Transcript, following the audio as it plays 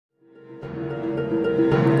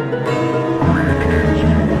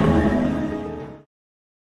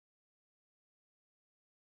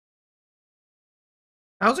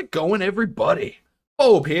How's it going, everybody?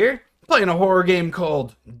 Bobe here, playing a horror game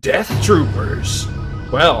called Deathtroopers.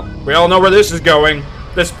 Well, we all know where this is going.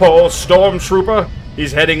 This poor stormtrooper,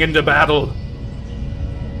 he's heading into battle.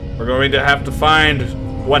 We're going to have to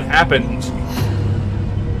find what happened.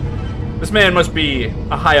 This man must be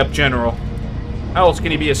a high-up general. How else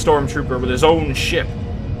can he be a stormtrooper with his own ship?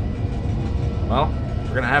 Well,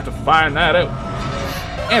 we're gonna have to find that out.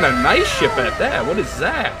 And a nice ship at that. What is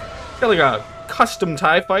that? It's got like a custom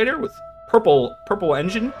TIE fighter with purple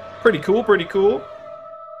engine. Pretty cool, pretty cool.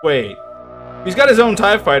 Wait. He's got his own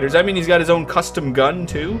TIE fighter. Does that mean he's got his own custom gun,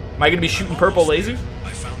 too? Am I gonna be shooting purple lasers?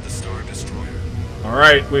 I found the Star Destroyer.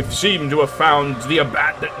 Alright, we seem to have found the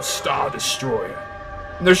abandoned Star Destroyer.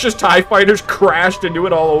 And there's just TIE fighters crashed into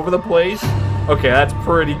it all over the place. Okay, that's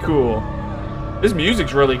pretty cool. This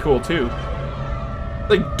music's really cool, too.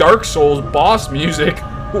 Like Dark Souls boss music.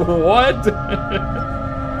 What?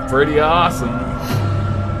 Pretty awesome.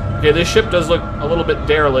 Okay, this ship does look a little bit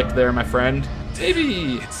derelict there, my friend.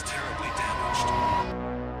 Maybe... It's terribly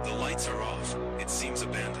damaged. The lights are off. It seems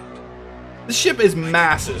abandoned. This ship is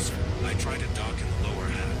massive. I tried to dock in the lower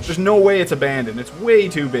hatch. There's no way it's abandoned. It's way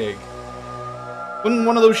too big. Wouldn't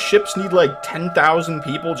one of those ships need like 10,000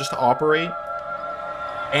 people just to operate?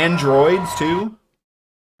 And droids, too?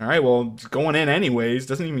 Alright, well, it's going in anyways.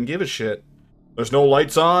 Doesn't even give a shit. There's no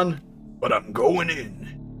lights on, but I'm going in.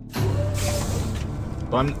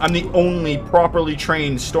 So I'm the only properly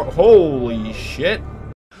trained Holy shit.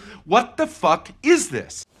 What the fuck is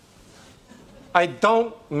this? I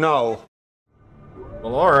don't know.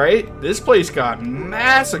 Well, alright. This place got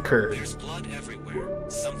massacred. There's blood everywhere.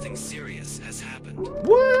 Something serious has happened.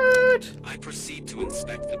 What? I proceed to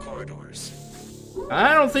inspect the corridors.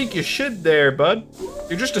 I don't think you should there, bud.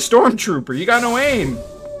 You're just a stormtrooper. You got no aim.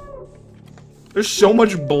 There's so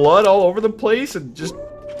much blood all over the place and just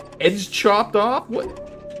heads chopped off. What?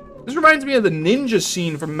 This reminds me of the ninja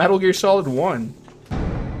scene from Metal Gear Solid 1.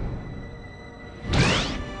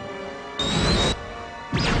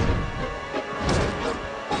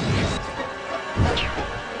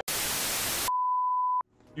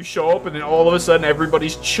 You show up and then all of a sudden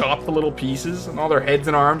everybody's chopped to little pieces and all their heads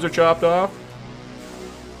and arms are chopped off.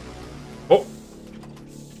 Oh.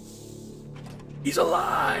 He's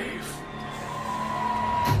alive.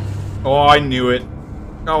 Oh, I knew it.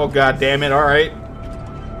 Oh, god damn it. Alright.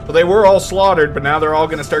 So they were all slaughtered, but now they're all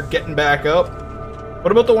gonna start getting back up.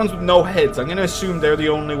 What about the ones with no heads? I'm gonna assume they're the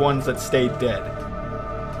only ones that stayed dead.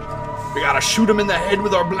 We gotta shoot them in the head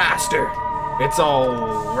with our blaster. It's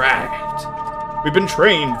alright. We've been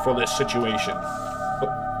trained for this situation.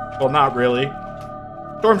 Well, not really.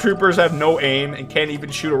 Stormtroopers have no aim and can't even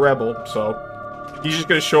shoot a rebel, so he's just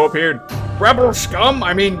gonna show up here and, rebel scum?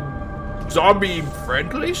 I mean,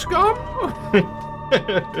 zombie-friendly scum?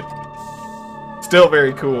 Still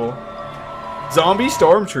very cool. Zombie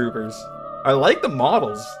Stormtroopers. I like the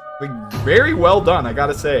models. Like, very well done, I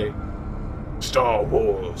gotta say. Star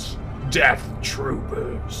Wars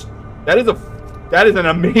Deathtroopers. That is an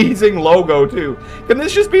amazing logo, too. Can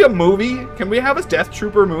this just be a movie? Can we have a Death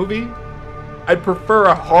Trooper movie? I'd prefer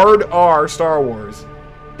a hard R Star Wars.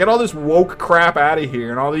 Get all this woke crap out of here,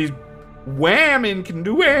 and all these women can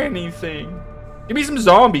do anything. Give me some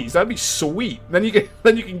zombies. That'd be sweet. Then you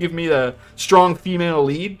can give me a strong female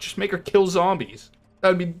lead. Just make her kill zombies.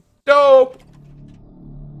 That'd be dope.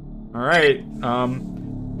 All right.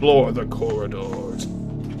 Explore the corridors.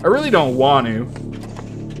 I really don't want to.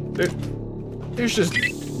 There's just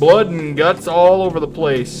blood and guts all over the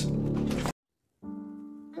place.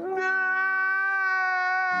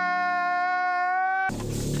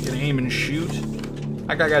 Can aim and shoot.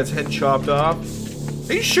 That guy got his head chopped off.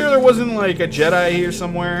 Are you sure there wasn't like a Jedi here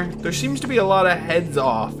somewhere? There seems to be a lot of heads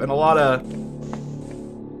off and a lot of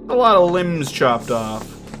limbs chopped off.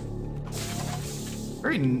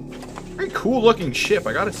 Very cool looking ship,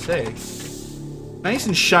 I gotta say. Nice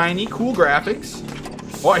and shiny, cool graphics.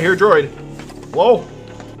 Oh, I hear a droid. Whoa.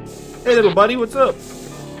 Hey, little buddy, what's up?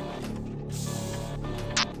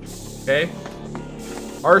 Okay.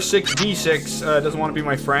 R6D6 doesn't want to be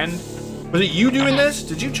my friend. Was it you doing this?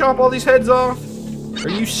 Did you chop all these heads off? Are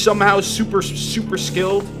you somehow super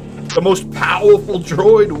skilled? The most powerful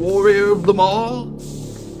droid warrior of them all?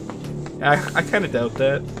 I kind of doubt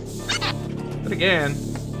that. But again,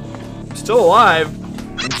 I'm still alive.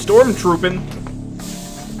 I'm stormtrooping.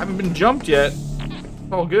 Haven't been jumped yet.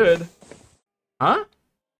 It's all good. Huh?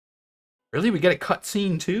 Really? We get a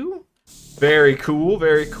cutscene too? Very cool,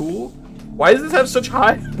 very cool. Why does this have such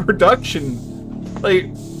high production? Like,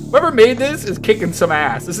 whoever made this is kicking some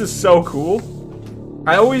ass. This is so cool.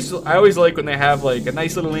 I always like when they have like a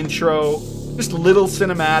nice little intro, just little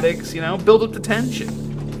cinematics, you know, build up the tension.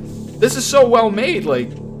 This is so well made. Like,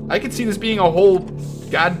 I could see this being a whole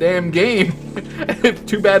goddamn game.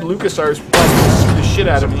 Too bad LucasArts sue the shit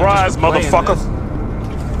out of me. Surprise, motherfucker.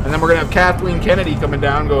 And then we're gonna have Kathleen Kennedy coming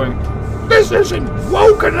down going, "This isn't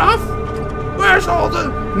woke enough. Where's all the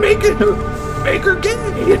make her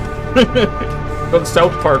gay?" Go the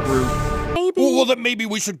South Park route. Maybe. Well, then maybe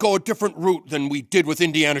we should go a different route than we did with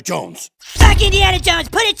Indiana Jones. Fuck Indiana Jones!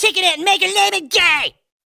 Put a chicken in it and make her name it gay!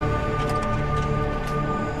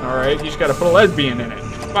 Alright, you just gotta put a lesbian in it.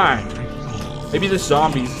 Fine. Maybe this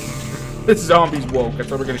zombie's woke. That's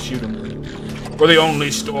why we're gonna shoot him. We're the only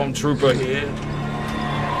stormtrooper here.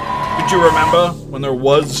 Did you remember when there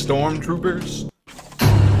was stormtroopers?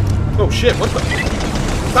 Oh shit, what the?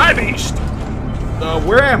 Thigh beast!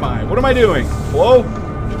 Where am I? What am I doing? Hello?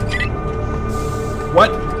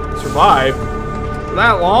 What? Survive? For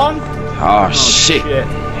that long? Oh, shit.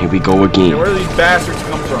 Here we go again. Okay, where do these bastards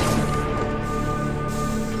come from?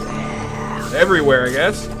 Everywhere, I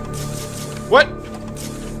guess. What?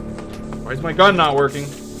 Why is my gun not working?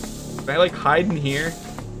 Can I, like, hide in here?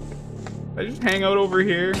 Can I just hang out over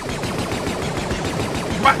here?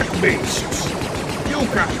 Black beasts! You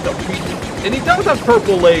got the beat. And he does have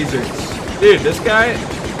purple lasers. Dude, this guy,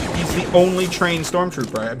 he's the only trained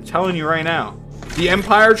stormtrooper. I'm telling you right now. The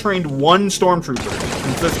Empire trained one stormtrooper.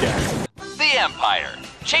 It's this guy. The Empire,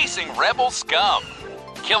 chasing rebel scum,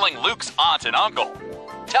 killing Luke's aunt and uncle,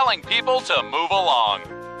 telling people to move along.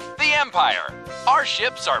 The Empire, our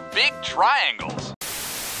ships are big triangles.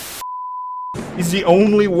 He's the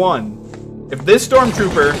only one. If this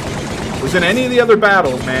stormtrooper was in any of the other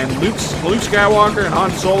battles, man, Luke Skywalker and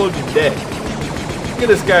Han Solo would be dead. Look at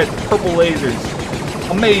this guy's purple lasers.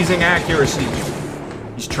 Amazing accuracy.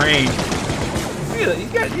 He's trained. Look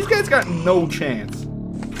at that. These guys got no chance.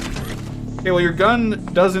 Okay, well, your gun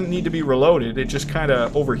doesn't need to be reloaded. It just kind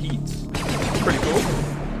of overheats. Pretty cool.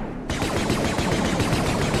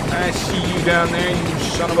 I see you down there, you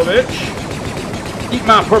son of a bitch. Eat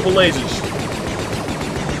my purple lasers.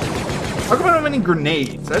 How come I don't have any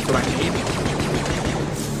grenades? That's what I need.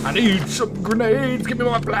 I need some grenades. Give me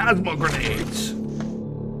my plasma grenades.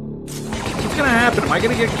 What's gonna happen? Am I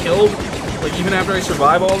gonna get killed? Like, even after I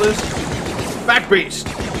survive all this? Back beast!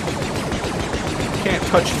 You can't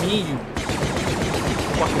touch me, you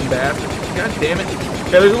fucking bastard. God damn it.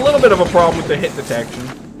 Yeah, there's a little bit of a problem with the hit detection.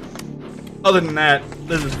 Other than that,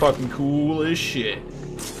 this is fucking cool as shit.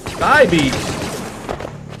 Die beast!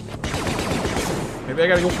 Maybe I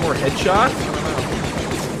gotta go for more headshots? I don't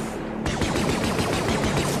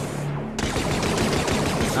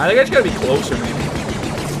know. I think I just gotta be closer, maybe.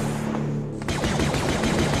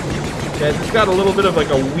 Yeah, it's got a little bit of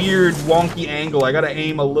like a weird, wonky angle. I gotta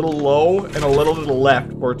aim a little low and a little to the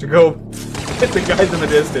left for it to go hit the guys in the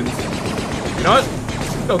distance. You know what?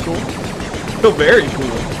 So cool. So very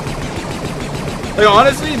cool. Like,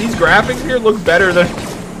 honestly, these graphics here look better than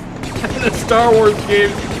the Star Wars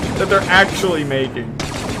games that they're actually making.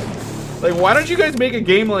 Like, why don't you guys make a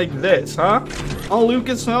game like this, huh? On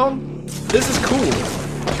Lucasfilm? This is cool.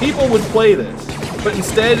 People would play this. But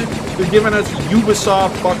instead, they're giving us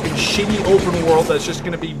Ubisoft fucking shitty open world that's just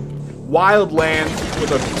gonna be Wildlands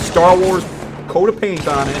with a Star Wars coat of paint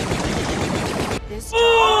on it.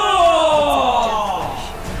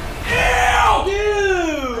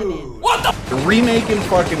 Dude! What the? They're remaking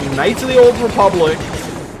fucking Knights of the Old Republic.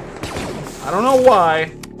 I don't know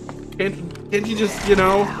why. Can't you just, you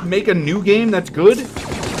know, make a new game that's good?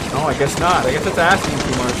 No, I guess not. I guess that's asking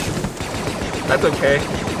too much. That's okay.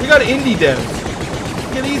 We got indie devs.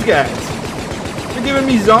 Look at these guys. They're giving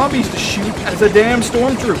me zombies to shoot as a damn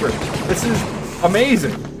stormtrooper. This is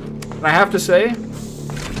amazing. And I have to say,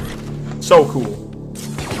 so cool.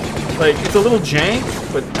 Like, it's a little jank,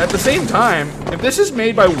 but at the same time, if this is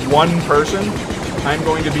made by one person, I'm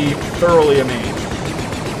going to be thoroughly amazed.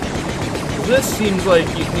 This seems like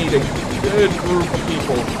you need a good group of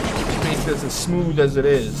people to make this as smooth as it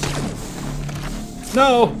is.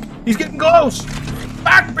 No! He's getting close!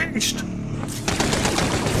 Back beast!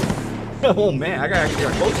 Oh man, I actually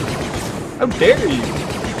got closer. How dare you?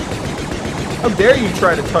 How dare you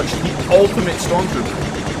try to touch the ultimate stormtrooper?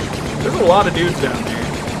 There's a lot of dudes down there.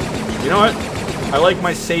 You know what? I like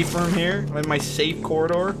my safe room here. I'm in my safe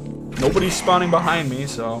corridor. Nobody's spawning behind me,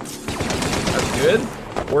 so that's good.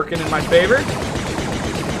 Working in my favor. Look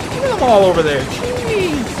at them all over there.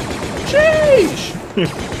 Jeez! Jeez!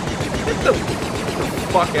 Get the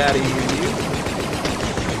fuck out of here, you.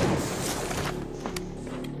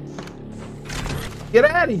 Get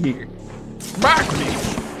out of here. Back me.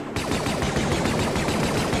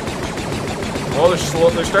 Oh,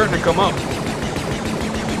 they're starting to come up.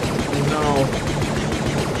 No.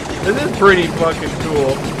 This is pretty fucking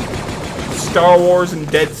cool. Star Wars and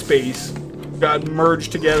Dead Space got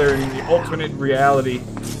merged together in the ultimate reality.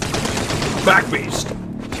 Backbeast.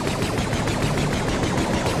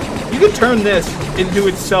 You could turn this into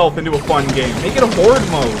itself into a fun game. Make it a horde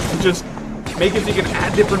mode. And just make it so you can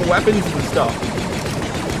add different weapons and stuff.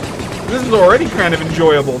 This is already kind of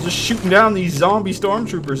enjoyable. Just shooting down these zombie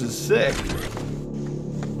stormtroopers is sick.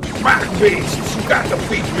 Backbeast, you got to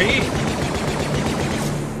beat me.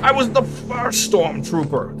 I was the first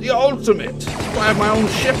stormtrooper, the ultimate. I have my own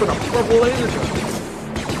ship and a purple laser gun.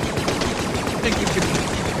 Think you can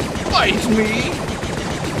fight me?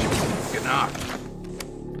 You're not.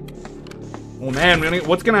 Oh man,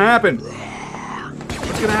 what's gonna happen?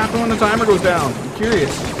 What's gonna happen when the timer goes down? I'm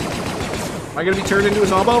curious. Am I gonna be turned into a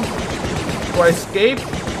zombo? Do I escape?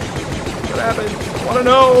 What happens? I wanna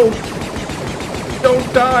know!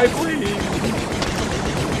 Don't die, please!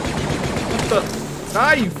 What the?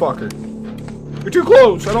 Die, you fucker! You're too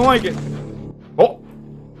close, I don't like it. Oh!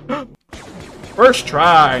 First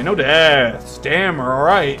try, no deaths. Damn,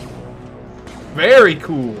 alright. Very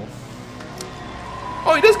cool.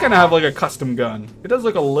 Oh, he does kind of have like a custom gun. It does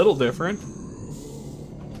look a little different.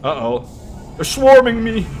 Uh-oh. They're swarming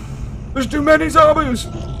me! There's too many zombies!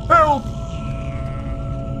 Help!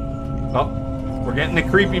 Oh, we're getting the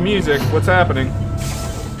creepy music. What's happening?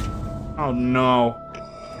 Oh no.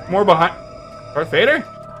 More behind. Darth Vader?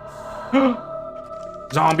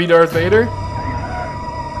 Zombie Darth Vader?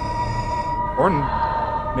 Or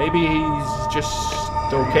maybe he's just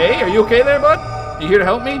okay? Are you okay there, bud? You here to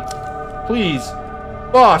help me? Please.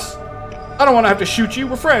 Boss, I don't want to have to shoot you.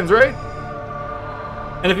 We're friends, right?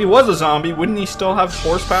 And if he was a zombie, wouldn't he still have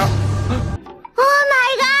horsepower? Oh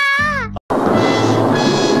my god!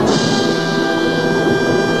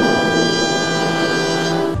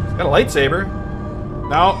 He's got a lightsaber.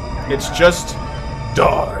 No, it's just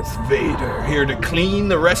Darth Vader here to clean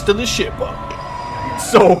the rest of the ship up.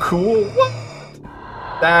 So cool. What?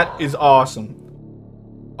 That is awesome.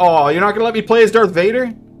 Oh, you're not gonna let me play as Darth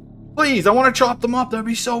Vader? Please, I want to chop them up. That'd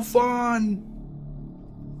be so fun.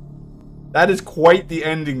 That is quite the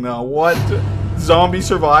ending, though. What? Zombie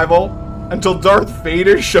survival? Until Darth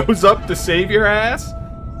Vader shows up to save your ass?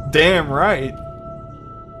 Damn right.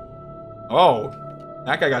 Oh.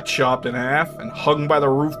 That guy got chopped in half and hung by the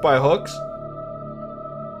roof by hooks.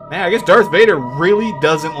 Man, I guess Darth Vader really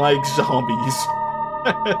doesn't like zombies.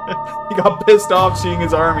 He got pissed off seeing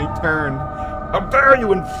his army turn. How dare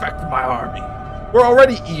you infect my army? We're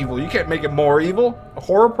already evil. You can't make it more evil. A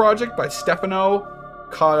horror project by Stefano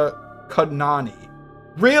Cudnani.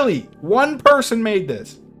 Really? One person made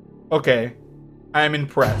this? Okay. I am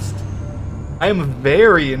impressed. I am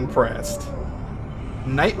very impressed.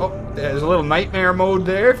 Oh, there's a little nightmare mode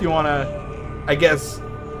there if you want to, I guess,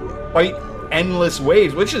 fight endless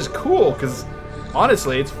waves, which is cool because,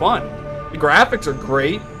 honestly, it's fun. The graphics are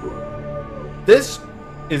great. This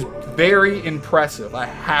is very impressive, I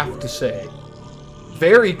have to say.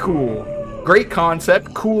 Very cool. Great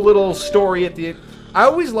concept. Cool little story at the end. I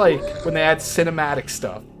always like when they add cinematic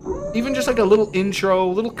stuff. Even just like a little intro,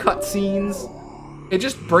 little cutscenes. It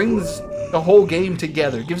just brings the whole game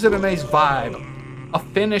together. Gives it a nice vibe. A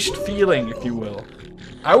finished feeling, if you will.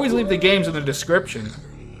 I always leave the games in the description.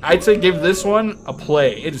 I'd say give this one a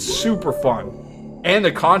play. It is super fun. And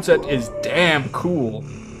the concept is damn cool.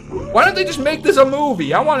 Why don't they just make this a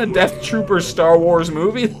movie? I want a Deathtroopers Star Wars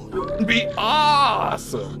movie. It'd be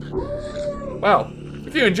awesome. Well,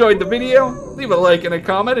 if you enjoyed the video, leave a like and a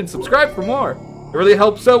comment and subscribe for more. It really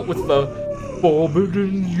helps out with the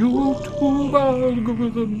forbidden YouTube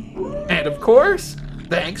algorithm. And of course,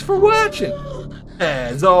 thanks for watching.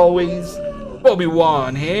 As always,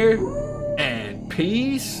 Bobe-Wan here, and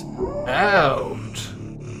peace out.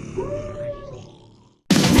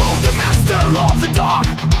 The master of the dark,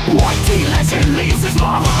 white legend leaves his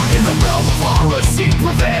mark. In the realm of horror, sin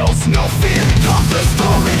prevails. No fear, not the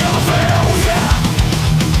story of hell, yeah.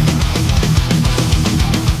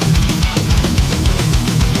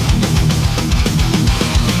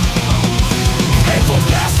 Hateful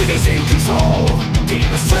bastard is in control.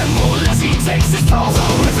 Demons tremble as he takes his toll.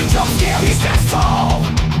 Horrific jump scare, he stands tall.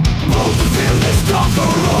 Both the villains,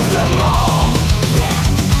 conqueror of them all.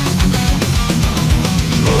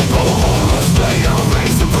 Oh,